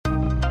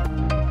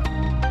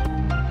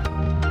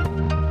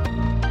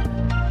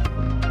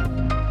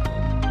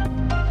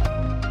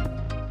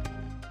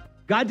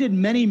God did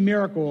many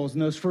miracles in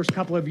those first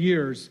couple of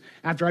years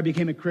after I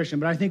became a Christian,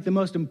 but I think the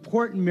most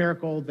important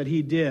miracle that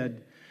he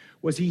did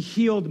was he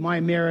healed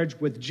my marriage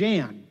with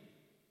Jan.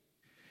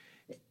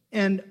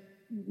 And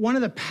one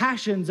of the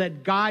passions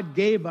that God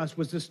gave us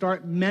was to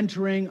start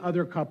mentoring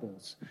other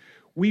couples.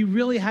 We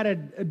really had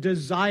a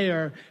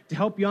desire to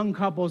help young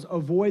couples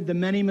avoid the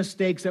many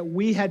mistakes that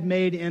we had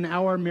made in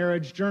our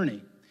marriage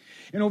journey.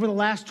 And over the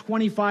last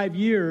 25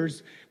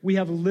 years, we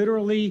have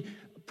literally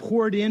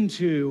poured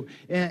into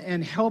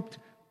and helped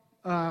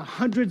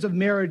hundreds of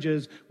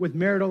marriages with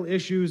marital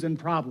issues and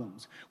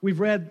problems.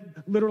 We've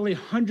read literally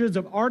hundreds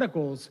of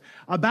articles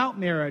about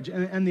marriage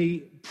and the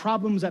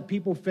problems that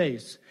people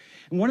face.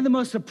 And one of the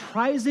most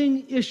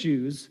surprising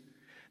issues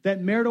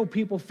that marital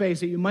people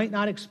face that you might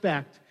not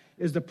expect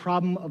is the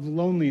problem of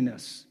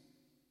loneliness.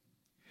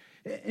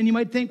 And you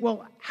might think,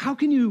 well, how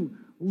can you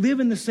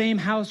live in the same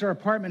house or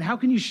apartment? How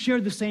can you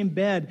share the same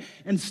bed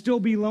and still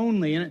be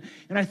lonely? And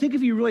I think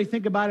if you really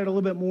think about it a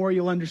little bit more,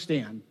 you'll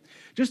understand.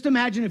 Just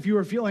imagine if you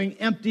were feeling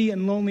empty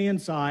and lonely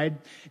inside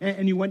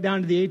and you went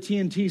down to the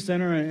AT&T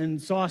Center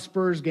and saw a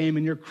Spurs game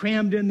and you're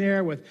crammed in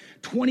there with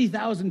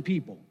 20,000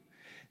 people.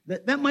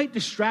 That might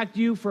distract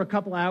you for a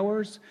couple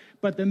hours,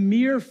 but the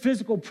mere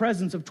physical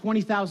presence of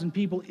 20,000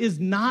 people is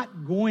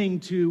not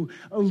going to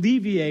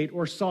alleviate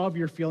or solve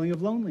your feeling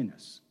of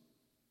loneliness.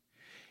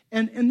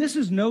 And this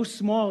is no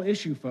small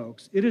issue,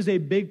 folks. It is a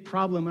big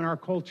problem in our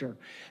culture.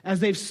 As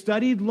they've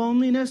studied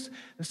loneliness,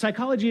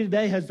 Psychology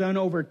Today has done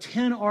over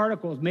 10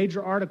 articles,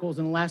 major articles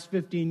in the last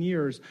 15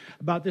 years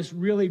about this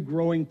really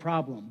growing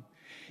problem.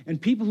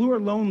 And people who are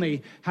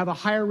lonely have a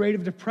higher rate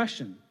of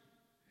depression.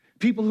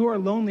 People who are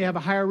lonely have a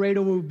higher rate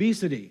of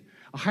obesity,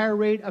 a higher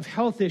rate of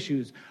health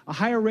issues, a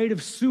higher rate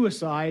of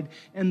suicide,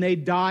 and they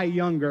die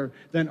younger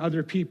than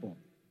other people.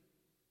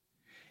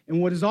 And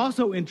what is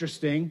also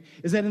interesting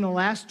is that in the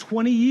last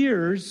 20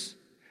 years,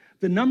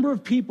 the number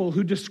of people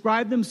who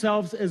describe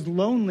themselves as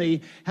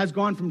lonely has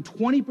gone from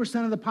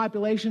 20% of the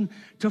population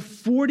to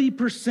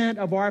 40%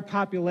 of our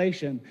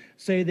population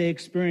say they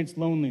experience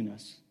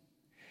loneliness.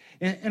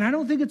 And I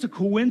don't think it's a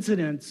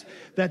coincidence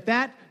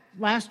that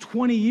last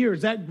 20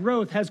 years, that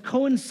growth has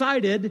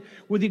coincided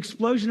with the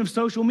explosion of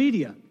social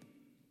media.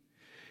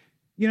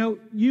 You know,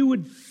 you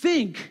would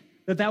think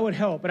that would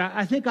help, but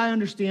I think I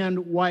understand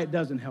why it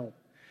doesn't help.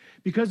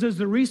 Because as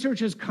the research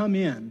has come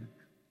in,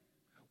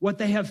 what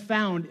they have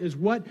found is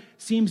what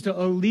seems to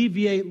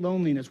alleviate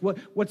loneliness,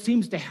 what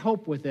seems to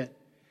help with it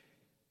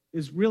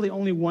is really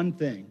only one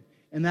thing,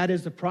 and that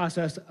is the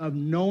process of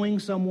knowing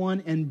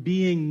someone and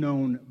being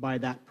known by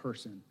that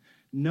person.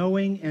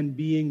 Knowing and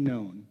being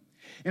known.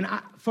 And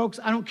folks,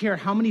 I don't care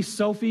how many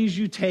selfies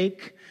you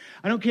take.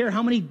 I don't care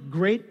how many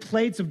great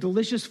plates of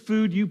delicious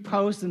food you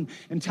post and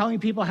telling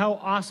people how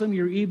awesome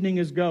your evening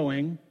is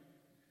going.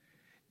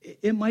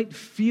 It might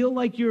feel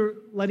like you're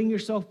letting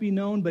yourself be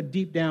known, but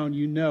deep down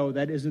you know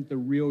that isn't the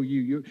real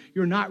you.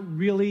 You're not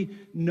really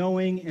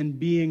knowing and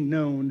being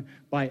known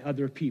by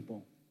other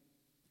people.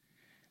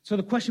 So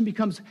the question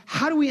becomes,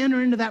 how do we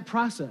enter into that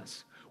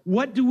process?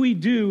 What do we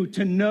do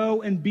to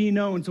know and be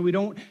known so we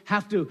don't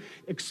have to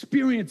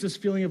experience this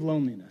feeling of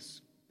loneliness?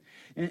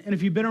 And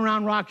if you've been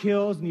around Rock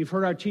Hills and you've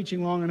heard our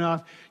teaching long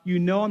enough, you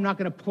know I'm not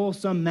going to pull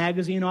some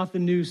magazine off the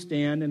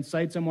newsstand and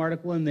cite some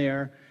article in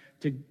there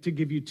to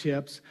give you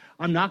tips.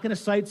 I'm not going to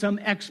cite some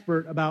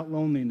expert about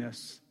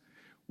loneliness.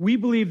 We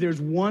believe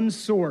there's one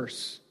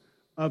source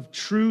of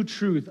true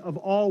truth, of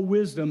all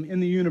wisdom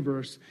in the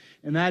universe,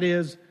 and that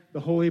is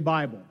the Holy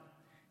Bible.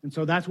 And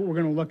so that's what we're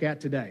going to look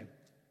at today.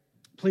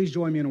 Please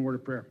join me in a word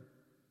of prayer.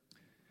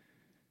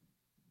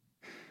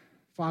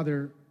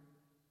 Father,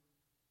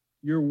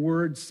 your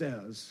word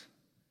says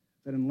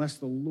that unless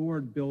the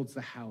Lord builds the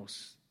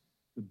house,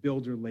 the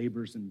builder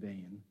labors in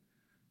vain.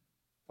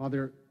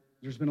 Father,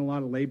 there's been a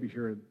lot of labor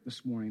here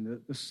this morning,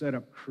 the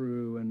setup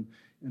crew and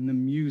the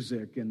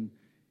music and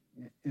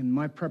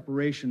my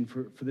preparation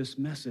for this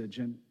message.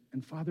 And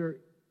Father,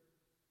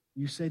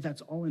 you say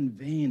that's all in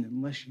vain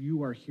unless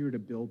you are here to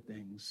build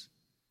things.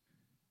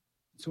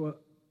 So,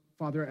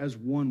 Father, as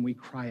one, we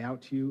cry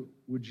out to you,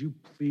 would you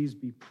please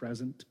be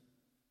present?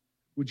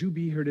 Would you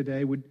be here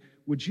today?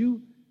 Would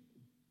you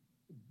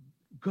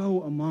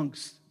go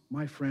amongst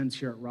my friends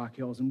here at Rock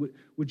Hills, and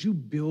would you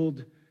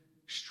build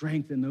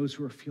strength in those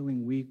who are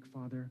feeling weak,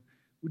 Father?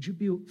 Would you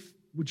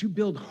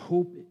build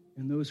hope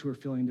in those who are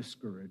feeling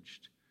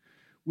discouraged?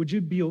 Would you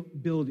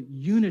build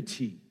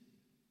unity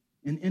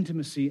and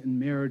intimacy in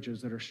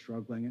marriages that are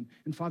struggling?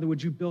 And Father,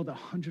 would you build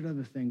 100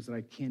 other things that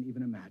I can't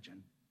even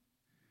imagine?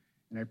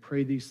 And I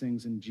pray these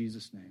things in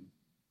Jesus' name.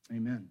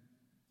 Amen.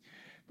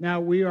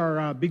 Now, we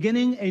are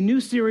beginning a new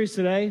series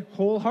today,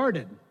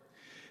 Wholehearted.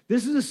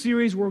 This is a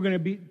series where we're going to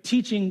be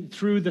teaching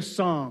through the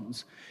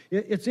Psalms.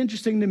 It's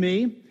interesting to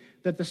me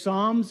that the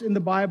Psalms in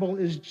the Bible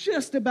is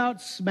just about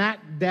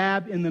smack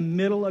dab in the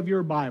middle of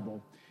your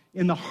Bible,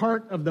 in the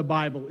heart of the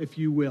Bible, if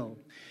you will.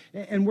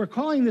 And we're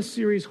calling this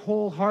series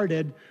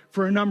Wholehearted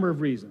for a number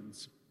of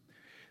reasons.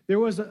 There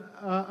was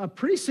a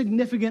pretty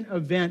significant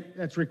event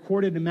that's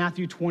recorded in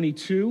Matthew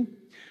 22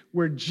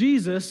 where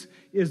Jesus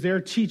is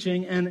there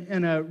teaching,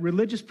 and a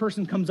religious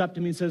person comes up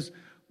to me and says,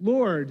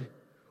 Lord,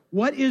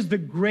 what is the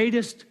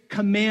greatest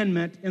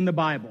commandment in the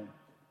Bible?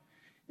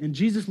 And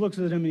Jesus looks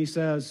at him and he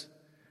says,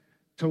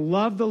 to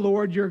love the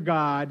Lord your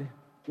God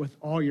with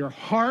all your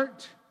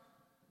heart,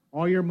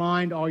 all your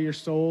mind, all your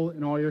soul,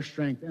 and all your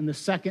strength. And the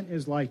second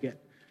is like it,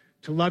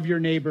 to love your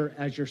neighbor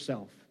as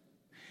yourself.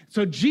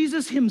 So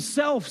Jesus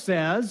himself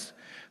says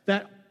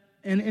that,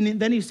 and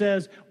then he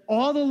says,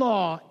 all the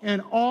law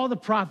and all the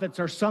prophets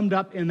are summed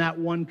up in that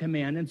one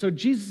command. And so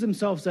Jesus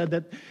himself said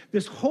that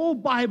this whole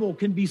Bible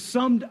can be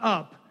summed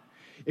up,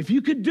 if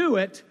you could do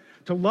it,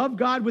 to love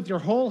God with your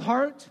whole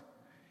heart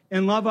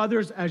and love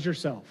others as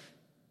yourself.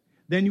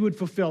 Then you would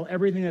fulfill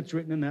everything that's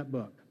written in that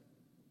book.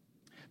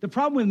 The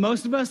problem with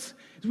most of us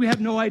is we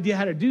have no idea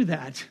how to do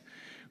that.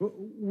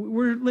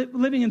 We're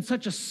living in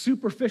such a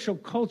superficial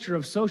culture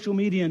of social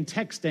media and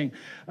texting.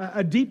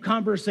 A deep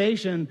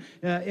conversation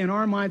in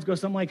our minds goes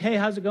something like, hey,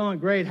 how's it going?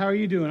 Great. How are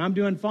you doing? I'm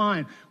doing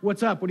fine.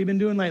 What's up? What have you been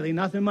doing lately?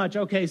 Nothing much.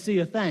 Okay, see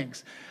you.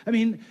 Thanks. I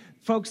mean,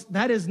 folks,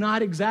 that is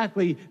not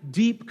exactly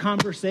deep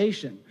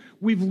conversation.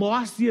 We've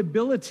lost the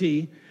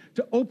ability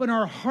to open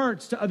our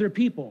hearts to other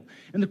people.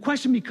 And the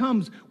question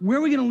becomes, where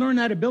are we going to learn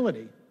that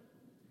ability?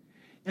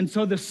 And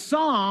so the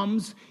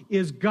Psalms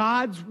is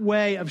God's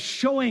way of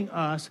showing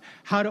us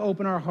how to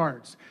open our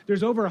hearts.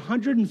 There's over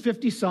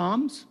 150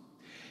 Psalms.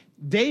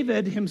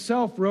 David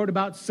himself wrote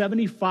about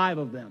 75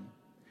 of them.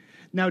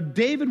 Now,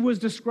 David was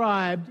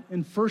described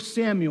in 1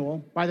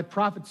 Samuel by the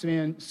prophet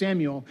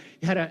Samuel.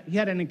 He had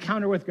an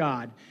encounter with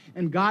God.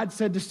 And God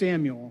said to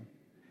Samuel,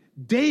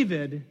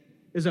 David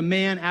is a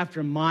man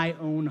after my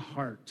own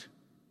heart.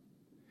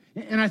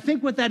 And I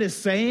think what that is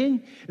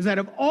saying is that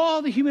of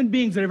all the human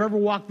beings that have ever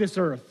walked this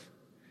earth,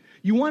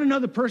 you want to know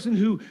the person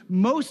who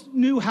most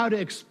knew how to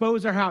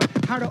expose their heart,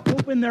 how to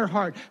open their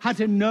heart, how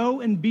to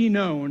know and be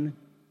known,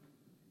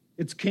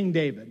 it's King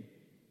David.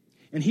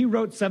 And he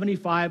wrote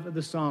 75 of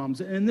the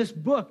Psalms. And in this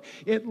book,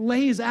 it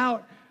lays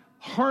out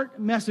heart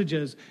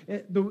messages.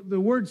 The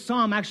word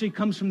psalm actually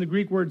comes from the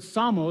Greek word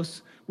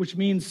psalmos, which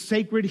means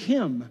sacred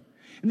hymn.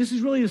 And this is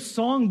really a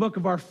songbook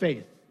of our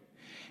faith.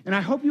 And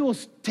I hope you will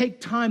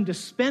take time to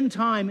spend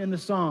time in the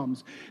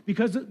Psalms,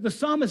 because the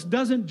psalmist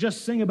doesn't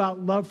just sing about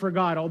love for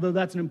God, although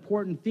that's an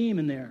important theme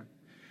in there.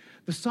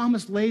 The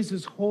psalmist lays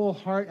his whole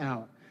heart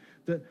out,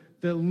 the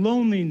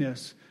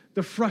loneliness,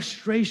 the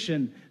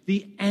frustration,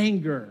 the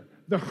anger,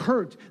 the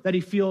hurt that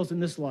he feels in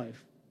this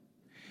life.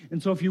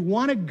 And so if you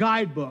want a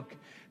guidebook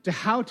to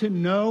how to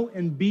know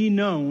and be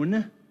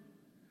known,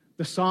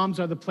 the Psalms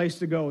are the place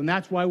to go, and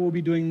that's why we'll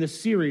be doing this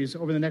series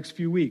over the next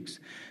few weeks.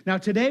 Now,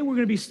 today we're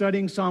going to be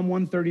studying Psalm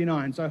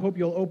 139, so I hope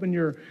you'll open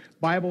your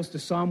Bibles to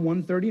Psalm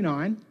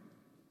 139.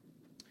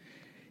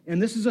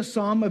 And this is a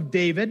Psalm of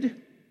David,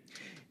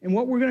 and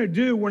what we're going to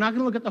do, we're not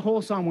going to look at the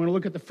whole Psalm, we're going to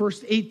look at the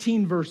first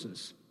 18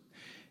 verses.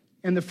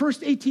 And the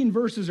first 18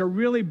 verses are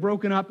really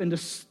broken up into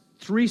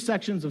 3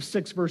 sections of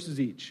 6 verses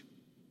each.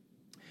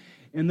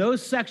 And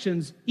those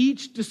sections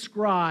each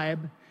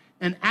describe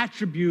an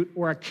attribute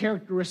or a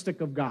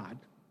characteristic of God.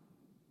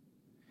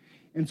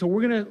 And so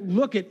we're going to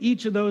look at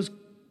each of those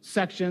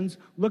sections,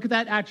 look at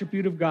that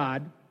attribute of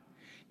God,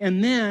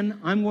 and then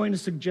I'm going to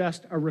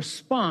suggest a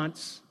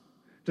response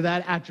to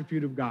that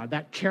attribute of God,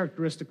 that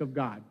characteristic of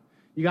God.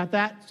 You got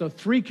that? So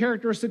 3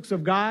 characteristics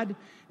of God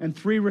and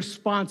 3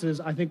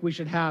 responses I think we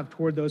should have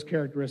toward those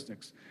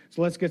characteristics.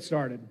 So let's get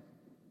started.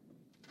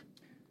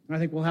 And I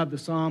think we'll have the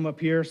psalm up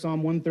here,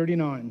 Psalm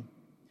 139.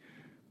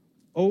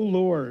 O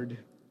Lord,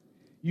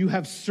 you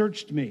have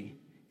searched me,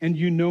 and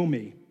you know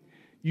me.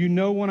 You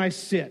know when I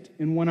sit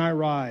and when I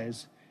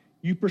rise.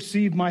 You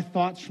perceive my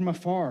thoughts from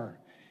afar.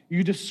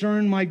 You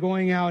discern my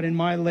going out and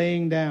my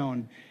laying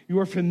down. You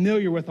are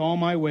familiar with all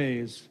my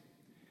ways.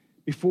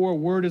 Before a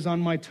word is on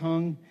my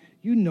tongue,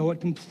 you know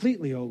it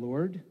completely, O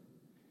Lord.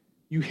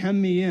 You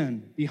hem me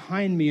in,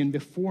 behind me and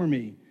before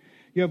me.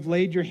 You have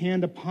laid your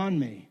hand upon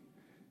me.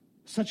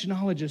 Such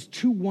knowledge is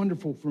too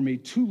wonderful for me,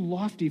 too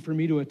lofty for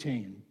me to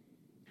attain.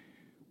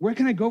 Where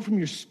can I go from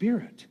your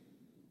spirit?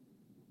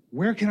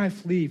 Where can I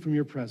flee from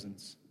your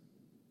presence?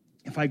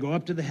 If I go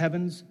up to the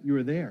heavens, you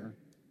are there.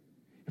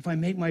 If I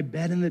make my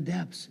bed in the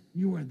depths,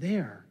 you are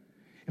there.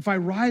 If I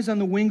rise on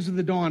the wings of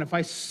the dawn, if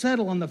I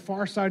settle on the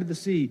far side of the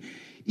sea,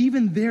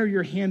 even there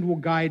your hand will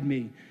guide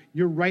me.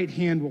 Your right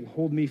hand will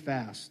hold me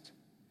fast.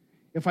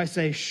 If I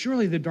say,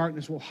 surely the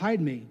darkness will hide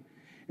me,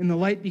 and the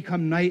light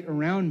become night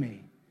around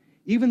me,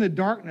 even the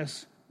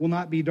darkness will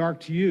not be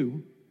dark to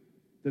you.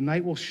 The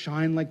night will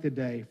shine like the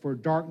day, for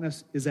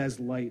darkness is as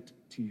light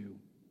to you.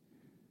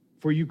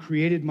 For you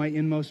created my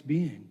inmost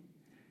being.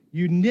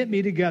 You knit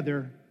me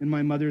together in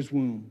my mother's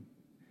womb.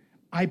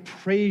 I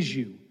praise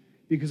you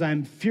because I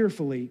am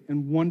fearfully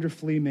and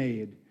wonderfully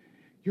made.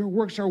 Your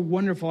works are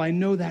wonderful. I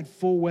know that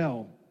full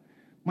well.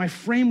 My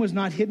frame was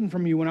not hidden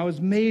from you when I was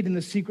made in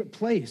the secret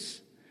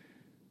place.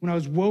 When I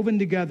was woven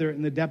together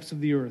in the depths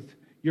of the earth,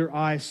 your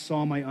eyes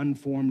saw my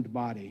unformed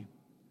body.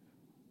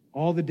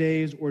 All the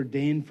days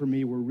ordained for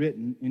me were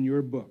written in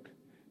your book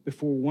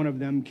before one of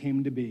them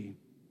came to be.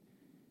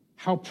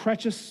 How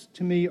precious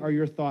to me are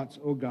your thoughts,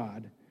 O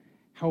God.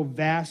 How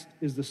vast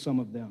is the sum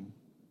of them.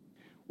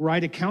 Were I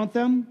to count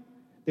them,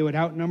 they would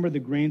outnumber the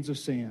grains of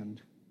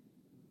sand.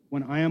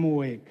 When I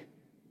awake,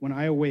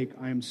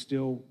 I am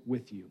still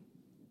with you.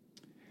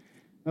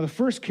 Now, the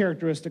first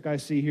characteristic I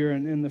see here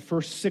in the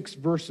first 6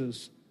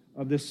 verses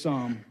of this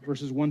psalm,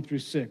 verses 1 through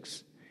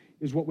 6,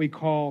 is what we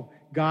call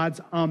God's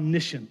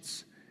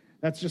omniscience.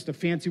 That's just a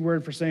fancy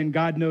word for saying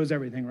God knows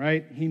everything,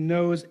 right? He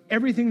knows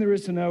everything there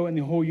is to know in the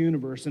whole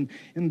universe. And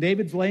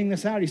David's laying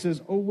this out. He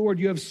says, "Oh Lord,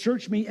 you have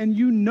searched me and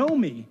you know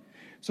me."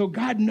 So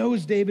God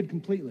knows David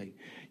completely.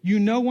 You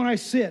know when I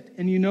sit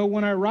and you know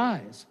when I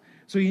rise.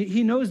 So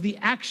he knows the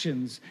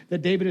actions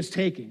that David is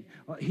taking.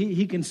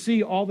 He can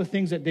see all the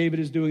things that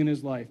David is doing in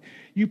his life.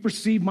 You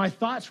perceive my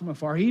thoughts from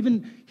afar. He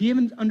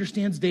even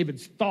understands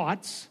David's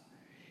thoughts.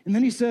 And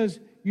then he says,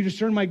 you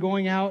discern my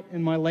going out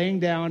and my laying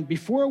down.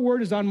 Before a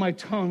word is on my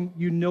tongue,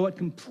 you know it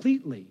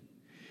completely.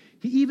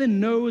 He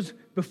even knows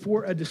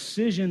before a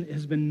decision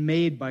has been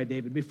made by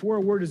David, before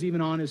a word is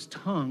even on his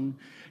tongue,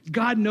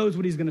 God knows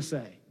what he's going to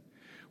say.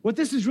 What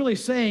this is really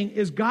saying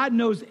is God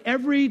knows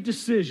every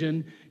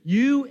decision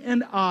you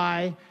and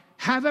I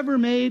have ever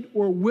made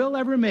or will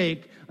ever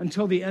make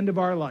until the end of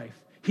our life.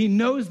 He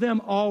knows them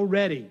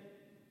already.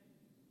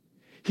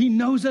 He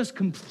knows us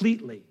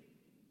completely.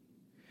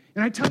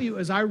 And I tell you,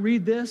 as I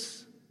read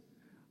this,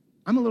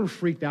 I'm a little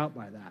freaked out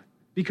by that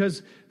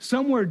because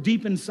somewhere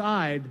deep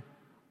inside,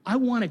 I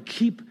want to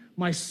keep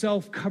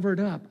myself covered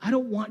up. I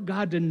don't want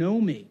God to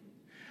know me.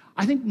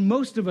 I think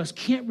most of us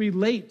can't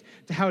relate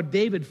to how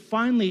David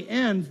finally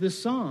ends this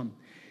psalm.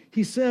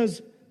 He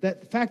says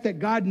that the fact that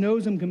God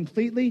knows him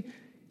completely,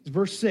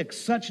 verse 6,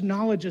 such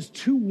knowledge is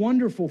too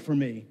wonderful for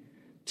me,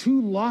 too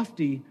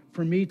lofty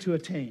for me to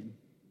attain.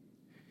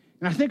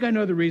 And I think I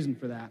know the reason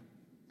for that.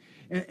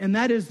 And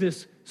that is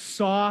this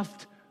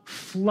soft,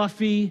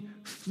 fluffy,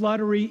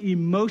 fluttery,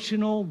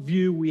 emotional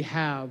view we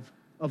have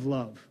of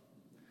love.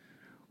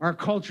 Our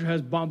culture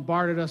has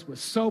bombarded us with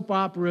soap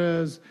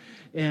operas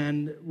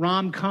and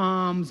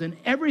rom-coms and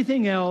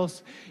everything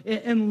else.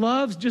 And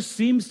love just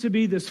seems to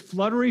be this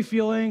fluttery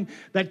feeling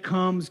that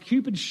comes.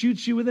 Cupid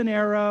shoots you with an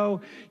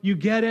arrow. You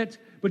get it,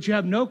 but you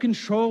have no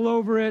control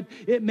over it.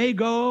 It may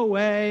go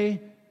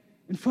away.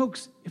 And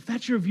folks, if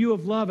that's your view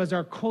of love as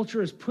our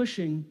culture is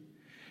pushing,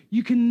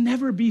 you can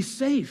never be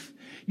safe.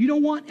 You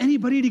don't want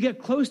anybody to get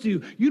close to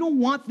you. You don't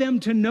want them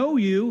to know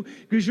you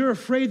because you're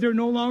afraid they're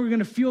no longer going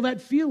to feel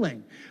that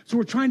feeling. So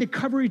we're trying to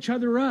cover each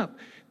other up.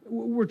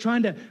 We're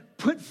trying to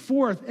put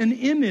forth an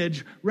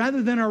image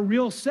rather than our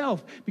real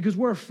self because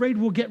we're afraid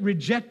we'll get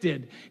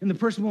rejected and the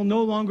person will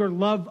no longer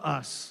love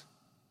us.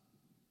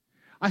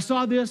 I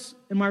saw this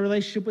in my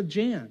relationship with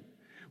Jan.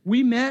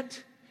 We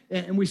met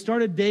and we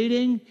started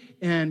dating,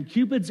 and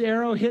Cupid's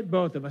arrow hit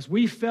both of us.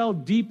 We fell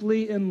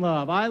deeply in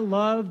love. I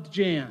loved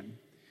Jan.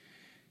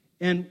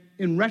 And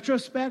in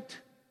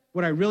retrospect,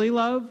 what I really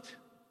loved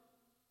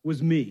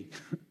was me.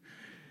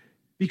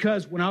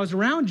 Because when I was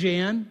around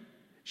Jan,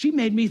 she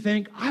made me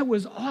think I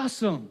was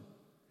awesome.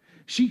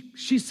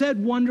 She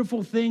said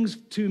wonderful things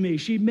to me.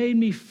 She made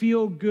me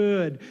feel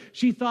good.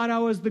 She thought I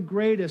was the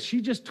greatest. She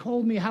just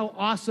told me how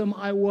awesome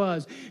I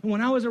was. And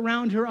when I was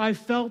around her, I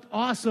felt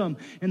awesome.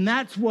 And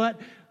that's what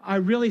I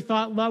really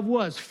thought love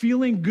was,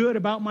 feeling good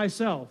about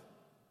myself.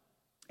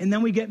 And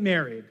then we get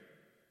married.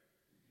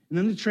 And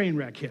then the train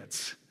wreck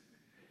hits.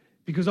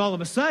 Because all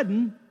of a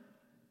sudden,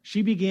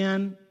 she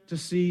began to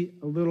see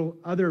a little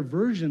other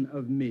version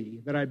of me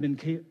that I'd been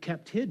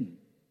kept hidden.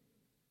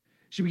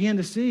 She began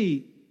to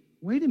see,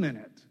 wait a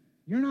minute,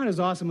 you're not as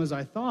awesome as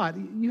I thought.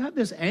 You have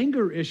this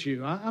anger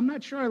issue. I'm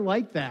not sure I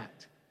like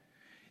that.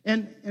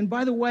 And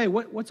by the way,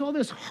 what's all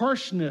this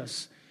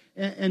harshness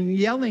and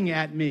yelling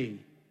at me?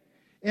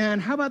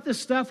 And how about this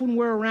stuff when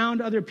we're around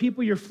other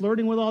people, you're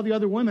flirting with all the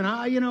other women?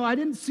 I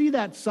didn't see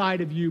that side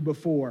of you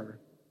before.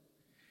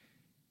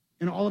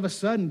 And all of a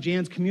sudden,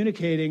 Jan's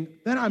communicating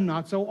that I'm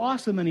not so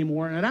awesome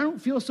anymore, and I don't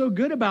feel so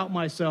good about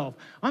myself.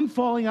 I'm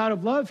falling out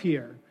of love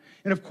here.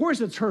 And of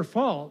course, it's her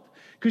fault,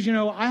 because,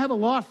 I have a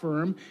law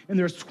firm, and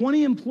there's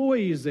 20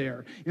 employees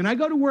there. And I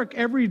go to work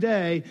every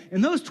day,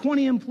 and those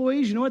 20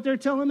 employees, you know what they're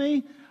telling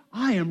me?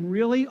 I am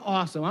really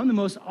awesome. I'm the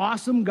most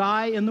awesome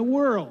guy in the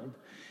world.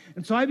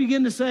 And so I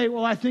begin to say,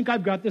 well, I think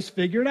I've got this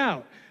figured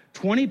out.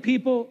 20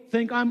 people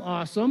think I'm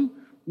awesome.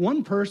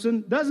 One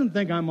person doesn't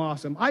think I'm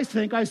awesome. I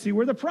think I see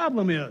where the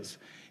problem is.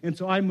 And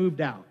so I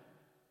moved out.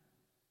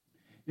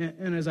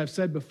 And as I've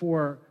said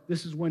before,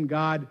 this is when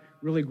God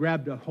really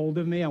grabbed a hold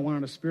of me. I went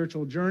on a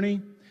spiritual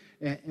journey,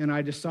 and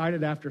I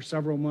decided after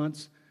several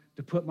months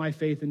to put my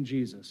faith in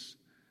Jesus.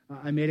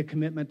 I made a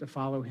commitment to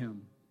follow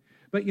him.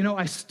 But,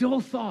 I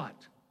still thought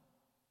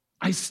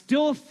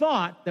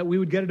that we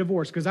would get a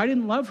divorce because I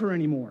didn't love her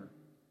anymore.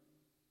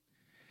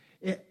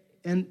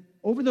 And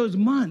over those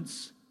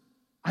months,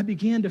 I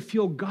began to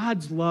feel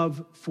God's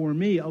love for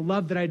me, a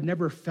love that I'd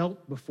never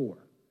felt before.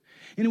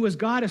 And it was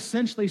God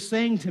essentially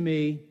saying to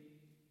me,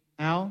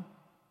 Al,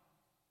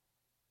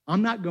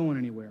 I'm not going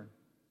anywhere.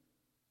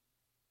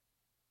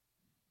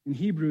 In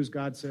Hebrews,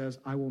 God says,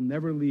 I will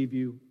never leave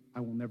you.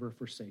 I will never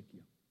forsake you.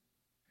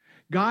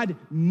 God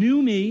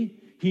knew me.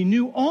 He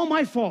knew all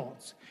my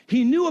faults.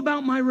 He knew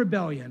about my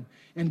rebellion.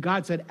 And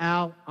God said,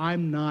 Al,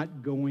 I'm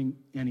not going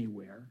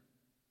anywhere.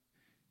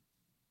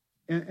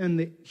 And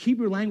the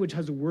Hebrew language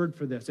has a word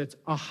for this. It's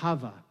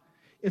ahava.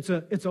 It's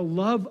a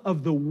love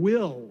of the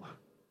will.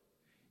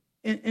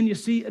 And you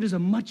see, it is a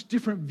much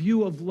different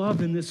view of love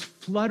than this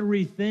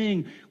fluttery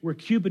thing where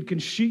Cupid can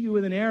shoot you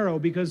with an arrow,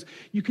 because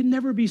you can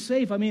never be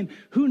safe. I mean,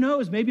 who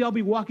knows? Maybe I'll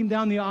be walking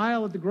down the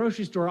aisle at the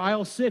grocery store,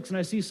 aisle 6, and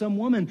I see some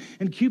woman,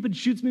 and Cupid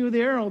shoots me with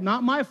the arrow.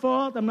 Not my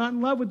fault. I'm not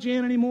in love with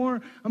Jan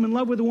anymore. I'm in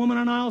love with the woman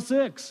on aisle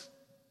 6.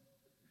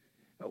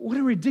 What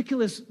a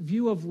ridiculous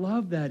view of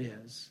love that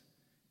is.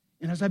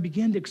 And as I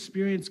began to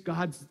experience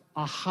God's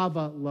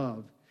ahava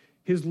love,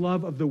 his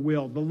love of the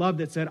will, the love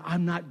that said,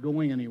 I'm not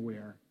going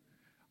anywhere,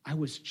 I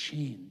was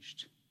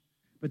changed.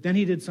 But then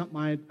he did something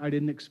I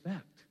didn't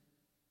expect.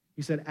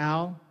 He said,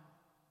 Al,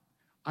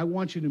 I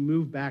want you to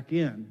move back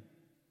in,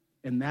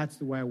 and that's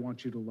the way I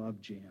want you to love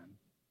Jan.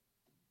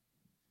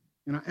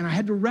 And I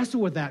had to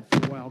wrestle with that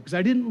for a while, because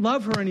I didn't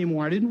love her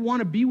anymore. I didn't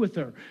want to be with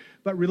her.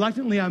 But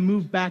reluctantly, I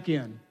moved back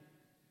in.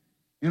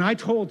 And I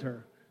told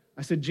her,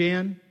 I said,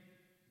 Jan,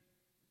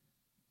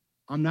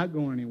 I'm not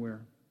going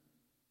anywhere.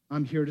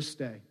 I'm here to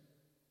stay.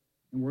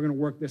 And we're going to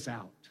work this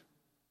out.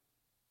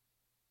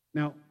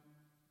 Now,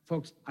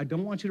 folks, I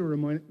don't want you to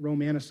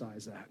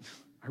romanticize that.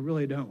 I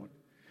really don't.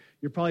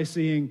 You're probably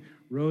seeing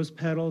rose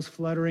petals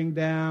fluttering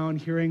down,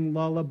 hearing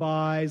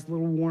lullabies,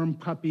 little warm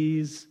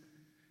puppies.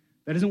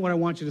 That isn't what I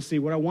want you to see.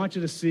 What I want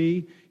you to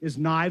see is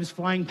knives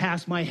flying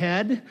past my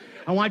head.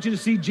 I want you to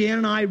see Jan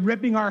and I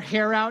ripping our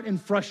hair out in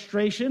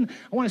frustration.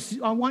 I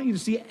want you to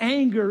see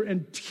anger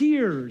and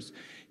tears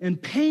and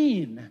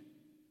pain.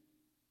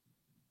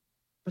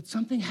 But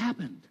something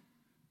happened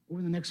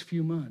over the next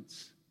few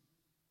months.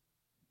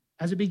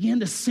 As it began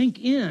to sink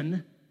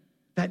in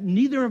that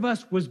neither of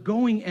us was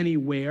going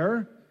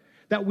anywhere,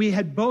 that we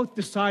had both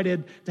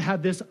decided to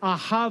have this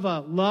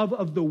ahava, love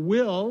of the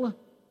will,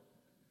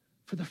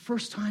 for the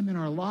first time in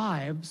our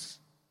lives,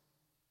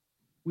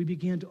 we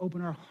began to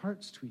open our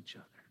hearts to each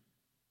other.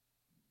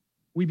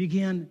 We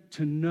began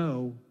to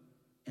know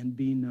and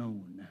be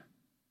known.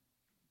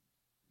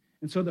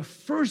 And so the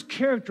first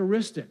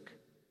characteristic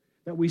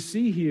that we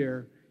see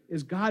here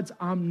is God's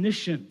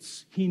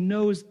omniscience. He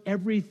knows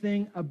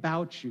everything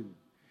about you.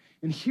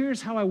 And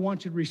here's how I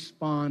want you to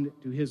respond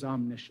to his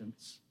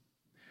omniscience.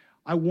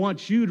 I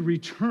want you to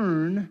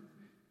return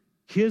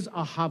his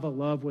ahava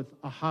love with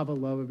ahava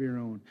love of your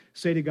own.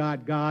 Say to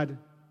God, God,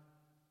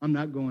 I'm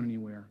not going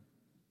anywhere.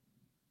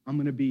 I'm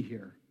going to be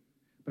here.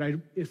 But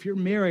if you're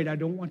married, I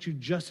don't want you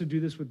just to do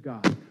this with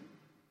God.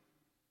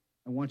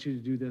 I want you to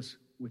do this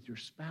with your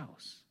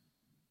spouse.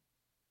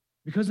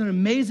 Because an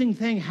amazing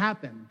thing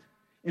happened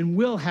and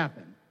will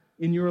happen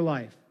in your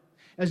life.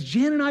 As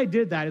Jan and I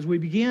did that, as we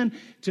began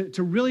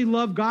to really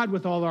love God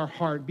with all our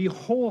heart, be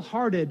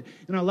wholehearted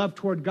in our love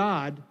toward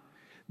God,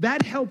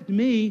 that helped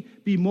me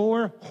be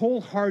more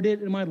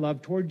wholehearted in my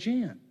love toward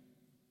Jan.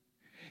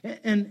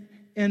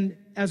 And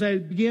as I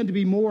began to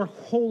be more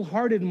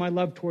wholehearted in my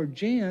love toward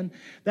Jan,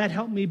 that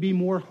helped me be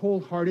more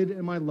wholehearted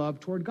in my love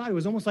toward God. It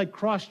was almost like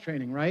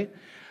cross-training, right?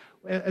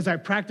 As I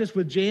practiced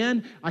with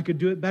Jan, I could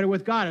do it better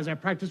with God. As I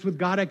practiced with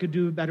God, I could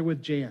do it better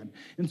with Jan.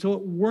 And so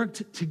it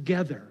worked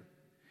together.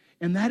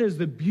 And that is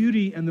the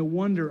beauty and the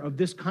wonder of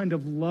this kind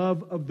of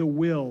love of the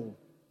will.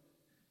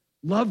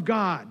 Love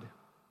God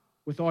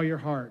with all your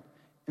heart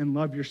and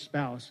love your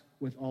spouse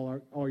with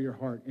all your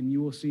heart. And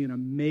you will see an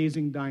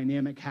amazing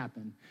dynamic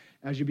happen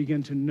as you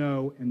begin to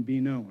know and be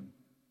known.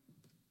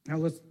 Now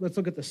let's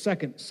look at the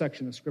second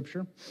section of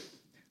Scripture,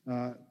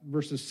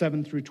 verses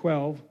 7 through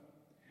 12.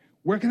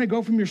 Where can I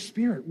go from your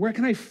spirit? Where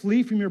can I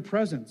flee from your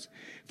presence?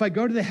 If I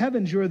go to the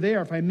heavens, you are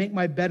there. If I make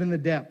my bed in the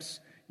depths,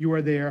 you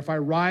are there. If I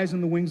rise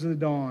on the wings of the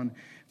dawn,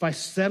 if I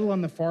settle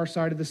on the far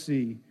side of the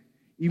sea,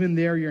 even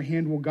there your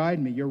hand will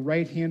guide me. Your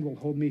right hand will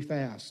hold me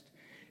fast.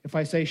 If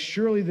I say,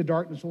 surely the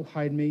darkness will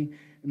hide me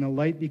and the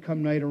light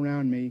become night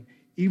around me,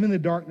 even the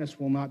darkness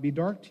will not be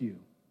dark to you.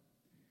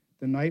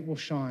 The night will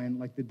shine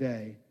like the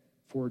day,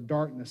 for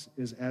darkness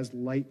is as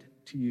light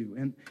to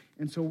you.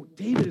 And so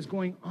David is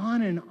going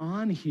on and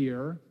on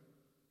here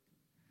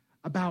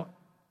about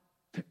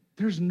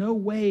there's no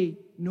way,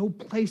 no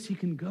place he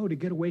can go to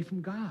get away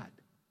from God.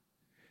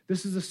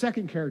 This is the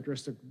second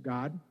characteristic of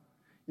God,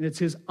 and it's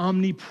his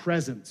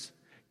omnipresence.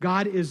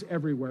 God is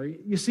everywhere.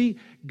 You see,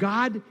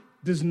 God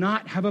does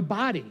not have a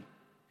body.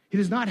 He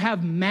does not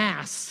have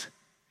mass.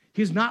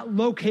 He's not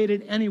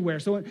located anywhere.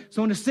 So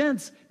in a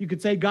sense, you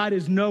could say God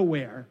is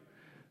nowhere.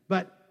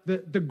 But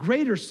the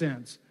greater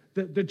sense,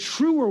 the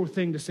truer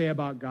thing to say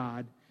about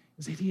God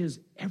is that he is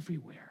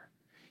everywhere.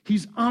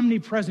 He's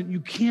omnipresent. You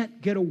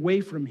can't get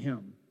away from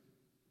him.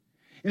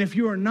 And if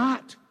you are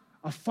not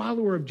a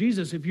follower of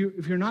Jesus, if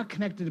you're not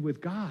connected with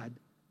God,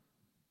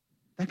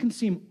 that can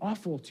seem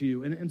awful to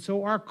you. And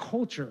so our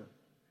culture,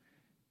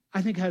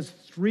 I think, has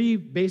three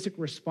basic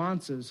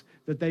responses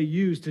that they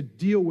use to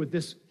deal with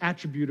this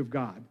attribute of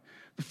God.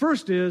 The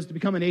first is to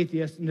become an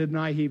atheist and to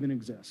deny he even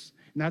exists.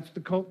 And that's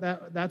the cult.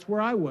 That's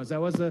where I was. That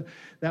was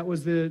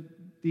the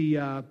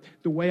the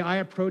way I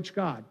approach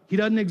God. He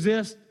doesn't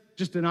exist,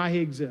 just deny he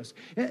exists.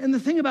 And the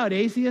thing about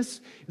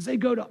atheists is they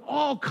go to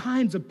all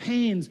kinds of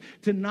pains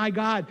to deny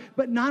God.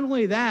 But not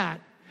only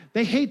that,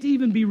 they hate to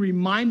even be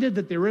reminded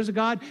that there is a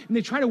God, and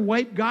they try to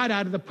wipe God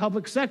out of the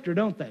public sector,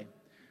 don't they?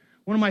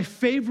 One of my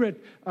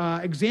favorite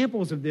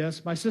examples of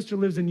this, my sister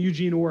lives in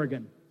Eugene,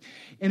 Oregon.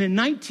 And in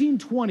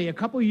 1920, a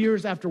couple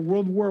years after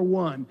World War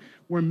I,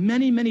 where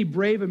many, many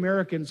brave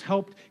Americans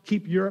helped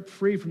keep Europe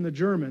free from the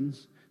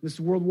Germans, this is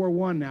World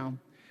War I now,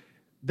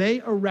 they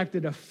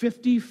erected a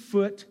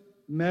 50-foot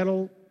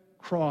metal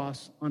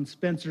cross on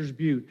Spencer's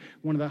Butte,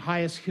 one of the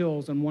highest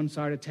hills on one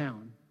side of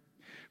town.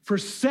 For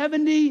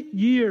 70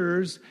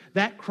 years,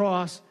 that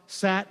cross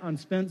sat on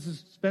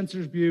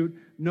Spencer's Butte,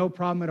 no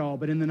problem at all.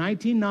 But in the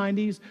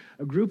 1990s,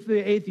 a group of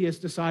the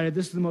atheists decided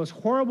this is the most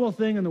horrible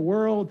thing in the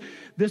world.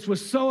 This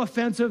was so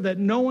offensive that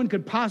no one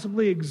could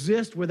possibly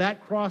exist with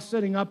that cross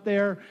sitting up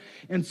there.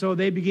 And so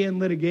they began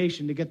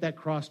litigation to get that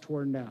cross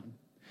torn down.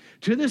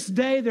 To this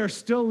day, they're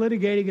still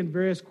litigating in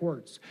various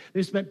courts.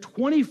 They spent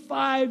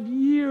 25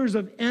 years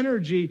of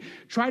energy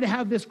trying to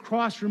have this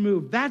cross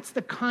removed. That's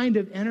the kind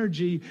of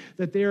energy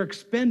that they're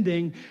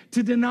expending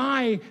to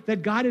deny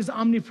that God is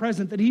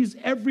omnipresent, that he's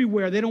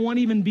everywhere. They don't want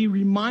to even be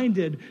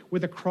reminded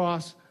with a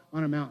cross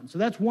on a mountain. So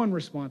that's one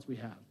response we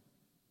have.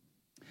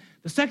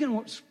 The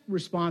second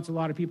response a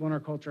lot of people in our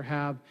culture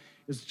have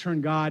is to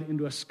turn God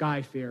into a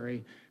sky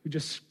fairy who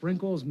just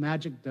sprinkles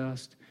magic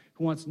dust,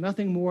 who wants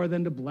nothing more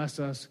than to bless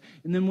us.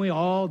 And then we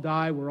all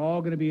die. We're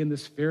all going to be in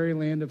this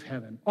fairyland of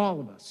heaven, all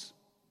of us.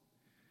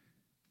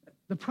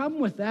 The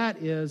problem with that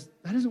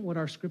isn't what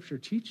our scripture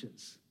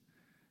teaches.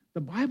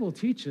 The Bible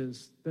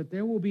teaches that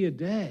there will be a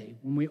day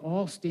when we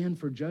all stand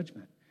for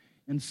judgment.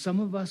 And some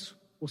of us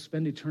will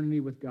spend eternity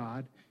with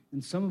God,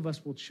 and some of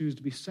us will choose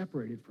to be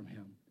separated from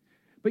him.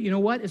 But you know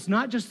what? It's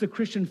not just the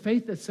Christian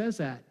faith that says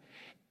that.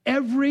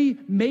 Every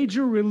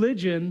major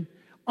religion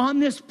on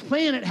this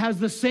planet has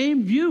the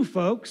same view,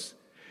 folks.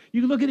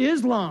 You can look at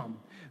Islam.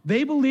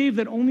 They believe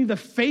that only the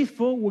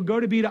faithful will go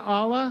to be to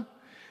Allah,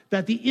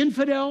 that the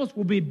infidels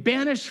will be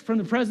banished from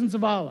the presence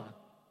of Allah.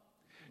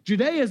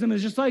 Judaism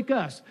is just like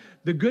us.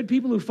 The good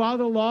people who follow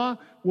the law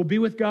will be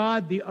with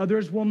God, the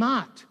others will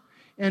not.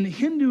 And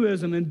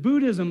Hinduism and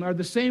Buddhism are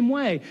the same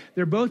way.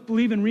 They both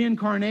believe in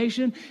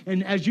reincarnation,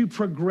 and as you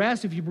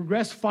progress, if you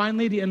progress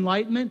finally to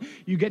enlightenment,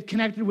 you get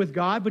connected with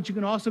God, but you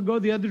can also go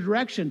the other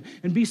direction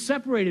and be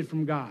separated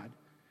from God.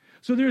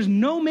 So there's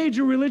no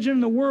major religion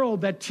in the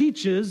world that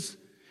teaches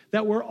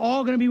that we're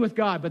all going to be with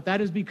God, but that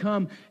has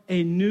become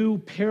a new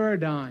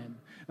paradigm,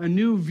 a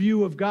new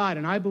view of God,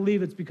 and I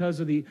believe it's because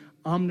of the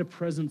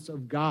omnipresence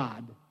of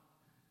God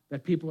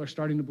that people are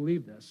starting to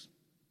believe this.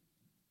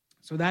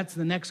 So that's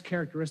the next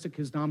characteristic,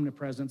 his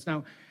omnipresence.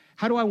 Now,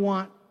 how do I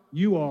want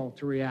you all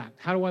to react?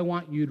 How do I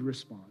want you to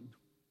respond?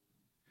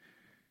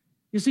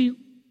 You see,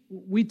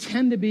 we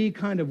tend to be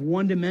kind of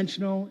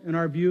one-dimensional in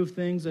our view of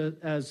things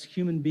as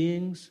human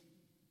beings.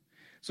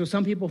 So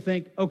some people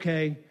think,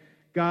 okay,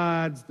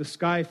 God's the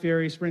sky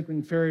fairy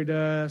sprinkling fairy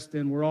dust,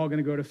 and we're all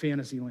going to go to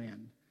fantasy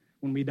land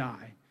when we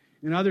die.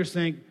 And others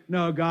think,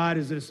 no, God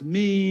is this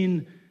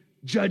mean,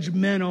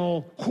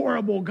 judgmental,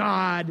 horrible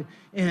God,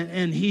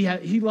 and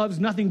he loves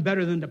nothing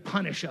better than to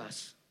punish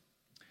us.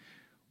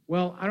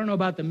 Well, I don't know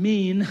about the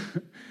mean,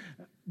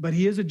 but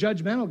he is a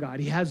judgmental God.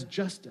 He has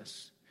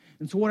justice.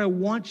 And so what I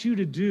want you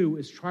to do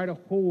is try to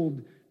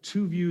hold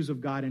two views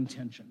of God in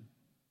tension.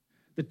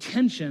 The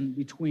tension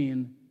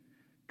between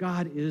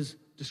God is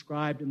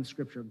described in the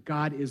scripture.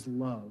 God is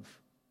love,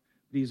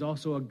 but he's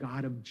also a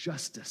God of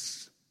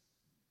justice.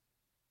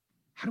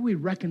 How do we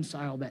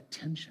reconcile that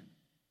tension?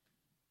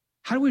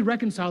 How do we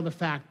reconcile the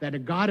fact that a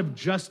God of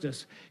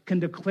justice can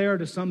declare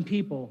to some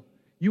people,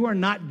 you are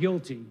not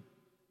guilty,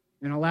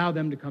 and allow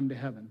them to come to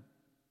heaven?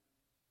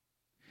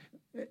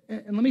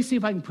 And let me see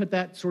if I can put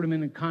that sort of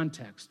in a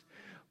context.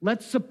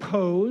 Let's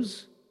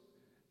suppose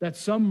that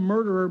some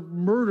murderer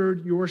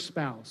murdered your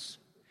spouse,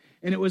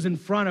 and it was in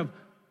front of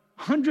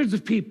hundreds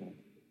of people,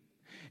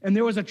 and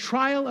there was a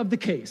trial of the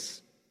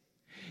case.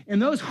 And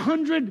those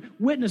 100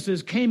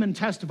 witnesses came and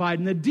testified,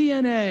 and the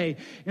DNA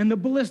and the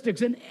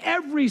ballistics and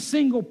every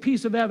single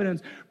piece of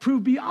evidence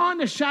proved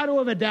beyond a shadow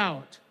of a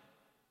doubt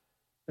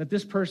that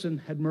this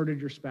person had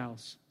murdered your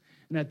spouse.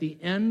 And at the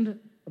end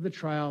of the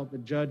trial, the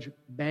judge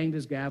banged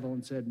his gavel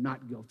and said,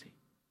 not guilty.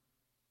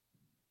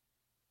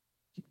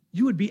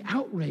 You would be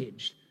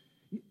outraged.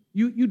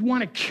 You'd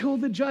want to kill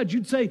the judge.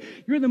 You'd say,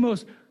 you're the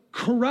most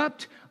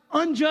corrupt,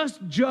 unjust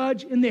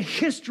judge in the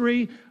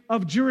history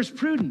of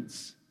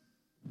jurisprudence.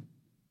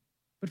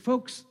 But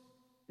folks,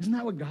 isn't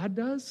that what God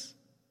does?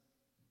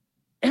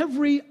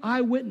 Every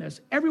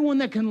eyewitness, everyone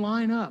that can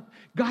line up,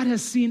 God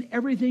has seen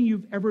everything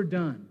you've ever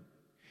done.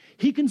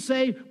 He can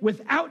say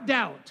without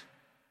doubt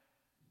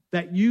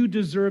that you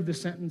deserve the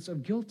sentence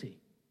of guilty.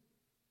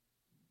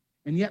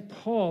 And yet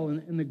Paul,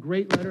 in the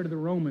great letter to the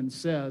Romans,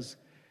 says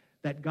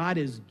that God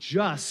is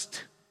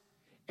just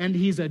and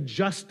he's a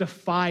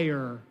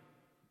justifier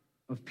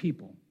of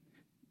people.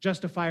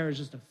 Justifier is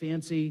just a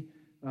fancy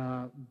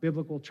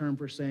biblical term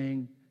for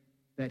saying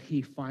that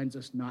he finds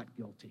us not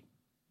guilty.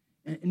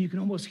 And you can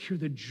almost hear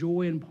the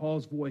joy in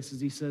Paul's voice as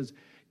he says,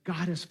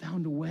 God has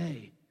found a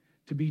way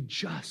to be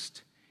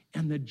just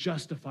and the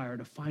justifier,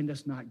 to find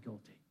us not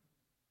guilty.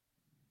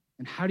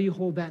 And how do you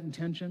hold that in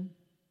tension?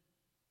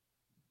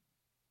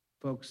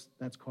 Folks,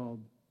 that's called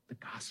the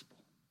gospel.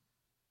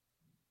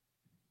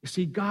 You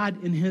see,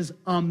 God in his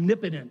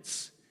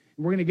omnipotence,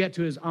 and we're going to get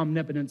to his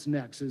omnipotence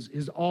next,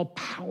 his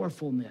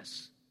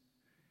all-powerfulness,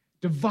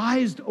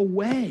 devised a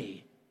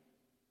way.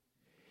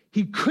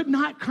 He could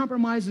not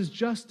compromise his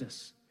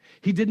justice.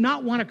 He did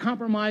not want to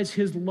compromise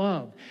his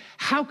love.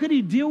 How could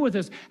he deal with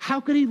us?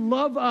 How could he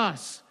love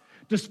us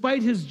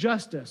despite his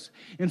justice?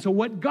 And so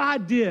what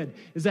God did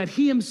is that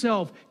he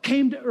himself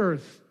came to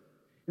earth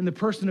in the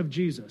person of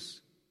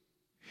Jesus.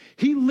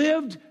 He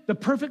lived the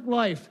perfect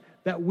life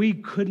that we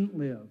couldn't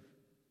live.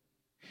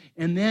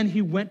 And then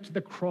he went to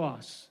the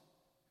cross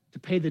to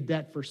pay the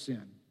debt for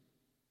sin.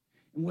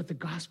 And what the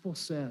gospel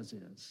says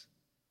is,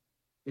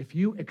 if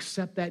you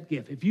accept that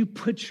gift, if you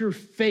put your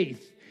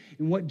faith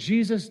in what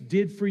Jesus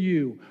did for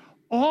you,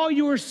 all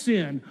your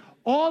sin,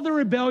 all the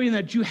rebellion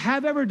that you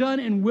have ever done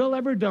and will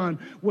ever done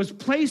was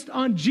placed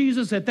on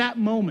Jesus at that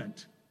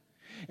moment.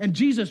 And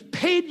Jesus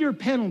paid your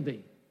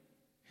penalty.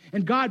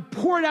 And God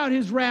poured out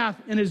his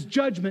wrath and his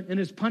judgment and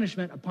his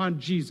punishment upon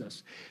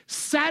Jesus,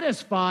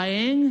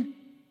 satisfying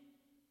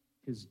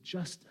his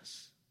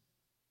justice.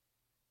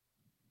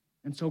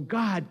 And so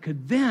God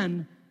could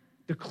then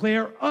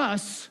declare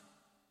us,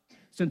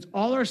 since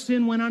all our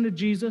sin went onto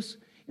Jesus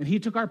and he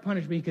took our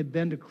punishment, he could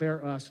then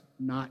declare us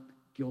not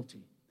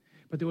guilty.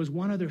 But there was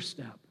one other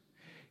step.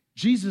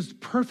 Jesus'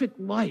 perfect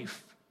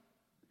life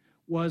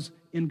was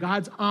in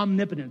God's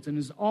omnipotence and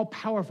his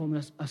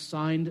all-powerfulness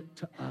assigned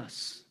to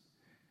us.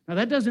 Now,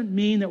 that doesn't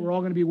mean that we're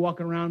all going to be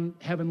walking around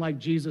heaven like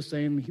Jesus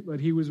saying that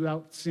he was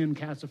without sin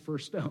cast the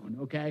first stone,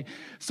 okay?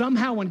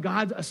 Somehow when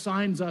God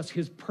assigns us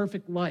his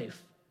perfect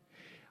life,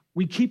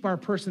 we keep our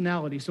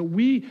personality. So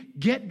we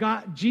get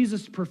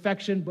Jesus'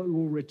 perfection, but we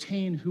will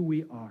retain who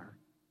we are.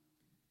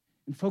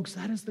 And folks,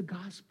 that is the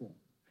gospel.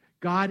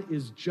 God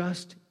is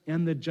just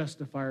and the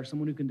justifier,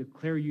 someone who can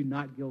declare you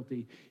not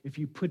guilty if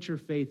you put your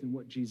faith in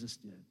what Jesus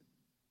did.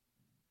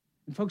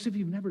 And folks, if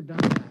you've never done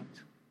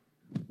that,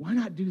 why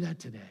not do that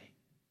today?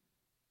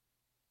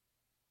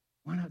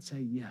 Why not say,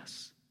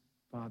 yes,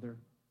 Father,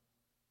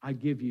 I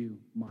give you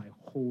my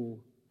whole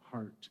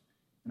heart,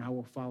 and I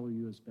will follow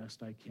you as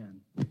best I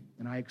can.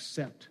 And I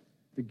accept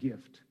the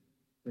gift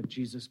that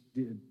Jesus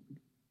did,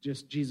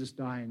 just Jesus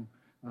dying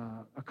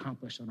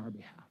accomplished on our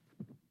behalf.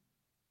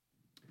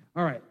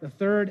 All right, the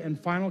third and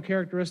final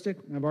characteristic,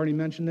 and I've already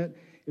mentioned it,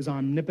 is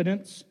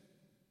omnipotence.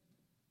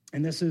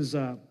 And this is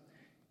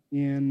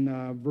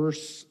in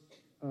verse,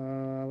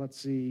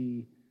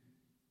 13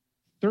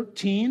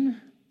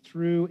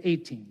 through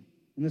 18.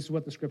 And this is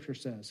what the scripture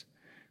says.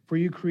 For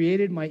you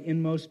created my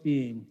inmost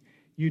being.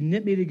 You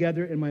knit me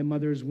together in my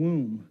mother's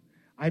womb.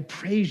 I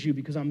praise you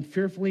because I'm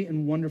fearfully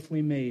and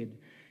wonderfully made.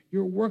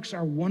 Your works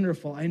are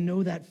wonderful. I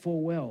know that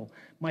full well.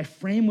 My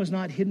frame was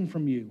not hidden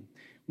from you.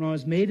 When I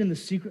was made in the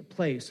secret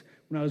place,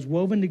 when I was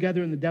woven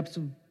together in the depths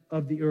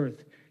of the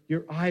earth,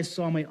 your eyes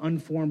saw my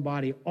unformed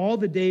body. All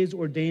the days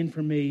ordained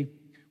for me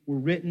were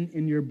written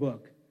in your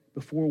book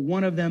before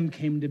one of them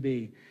came to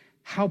be.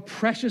 How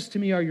precious to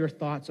me are your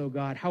thoughts, O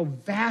God. How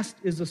vast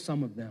is the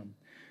sum of them.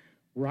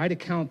 Were I to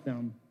count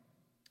them,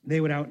 they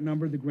would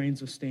outnumber the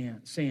grains of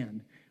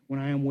sand. When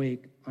I am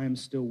awake, I am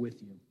still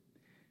with you.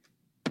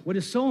 What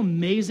is so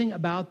amazing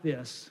about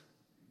this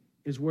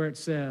is where it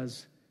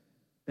says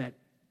that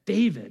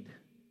David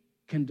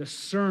can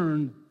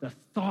discern the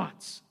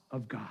thoughts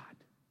of God.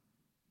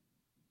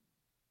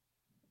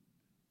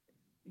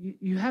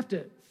 You have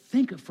to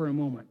think for a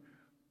moment.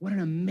 What an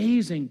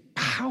amazing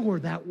power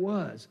that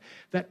was,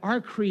 that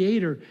our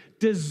Creator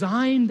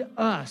designed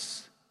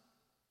us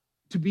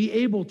to be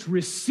able to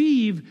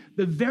receive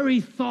the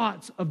very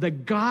thoughts of the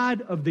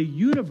God of the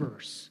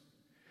universe.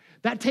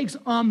 That takes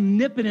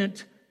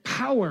omnipotent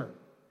power.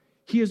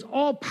 He is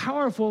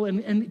all-powerful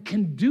and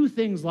can do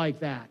things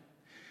like that.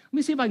 Let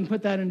me see if I can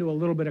put that into a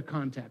little bit of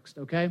context,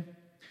 okay?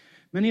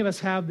 Many of us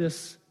have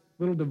this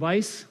little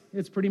device.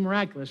 It's pretty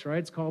miraculous, right?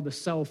 It's called a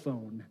cell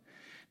phone.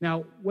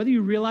 Now, whether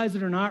you realize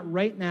it or not,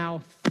 right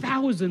now,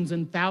 thousands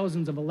and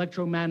thousands of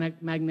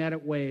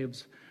electromagnetic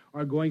waves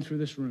are going through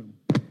this room.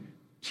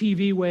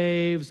 TV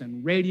waves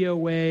and radio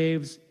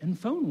waves and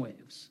phone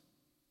waves.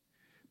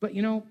 But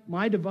you know,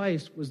 my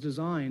device was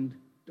designed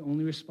to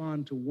only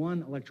respond to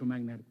one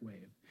electromagnetic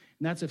wave,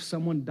 and that's if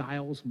someone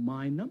dials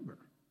my number.